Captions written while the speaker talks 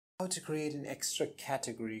How to create an extra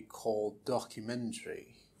category called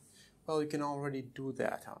documentary. Well, you can already do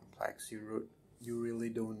that on PLEX. You really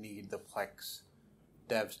don't need the PLEX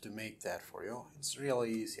devs to make that for you. It's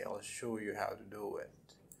really easy. I'll show you how to do it.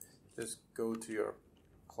 Just go to your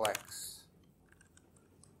PLEX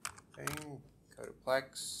thing, go to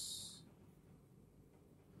PLEX.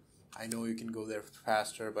 I know you can go there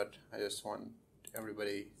faster, but I just want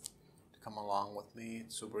everybody to come along with me.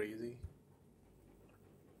 It's super easy.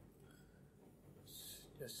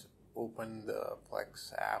 Just open the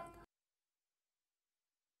PLEX app.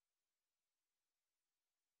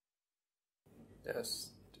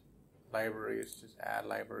 Just libraries, just add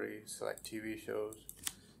library, select TV shows,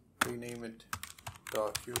 rename it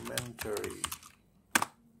documentary.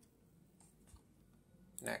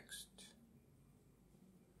 Next.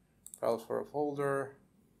 Browse for a folder.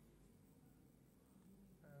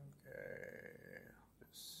 Okay,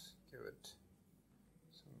 just give it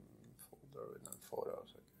some folder with no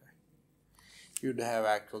photos. Okay. You'd have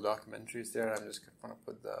actual documentaries there. I'm just going to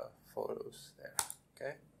put the photos there.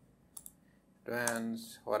 Okay.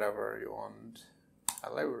 Advanced, whatever you want, a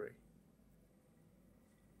library.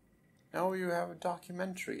 Now you have a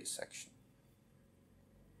documentary section.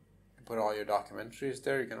 You put all your documentaries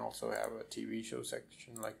there. You can also have a TV show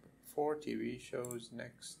section like before. TV shows.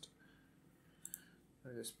 Next.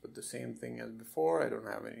 I just put the same thing as before. I don't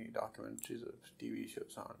have any documentaries of TV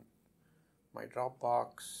shows on my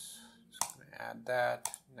Dropbox. Just going to add that.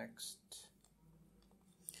 Next.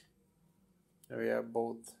 Now we have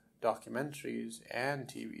both documentaries and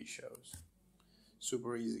TV shows.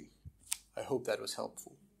 Super easy. I hope that was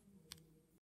helpful.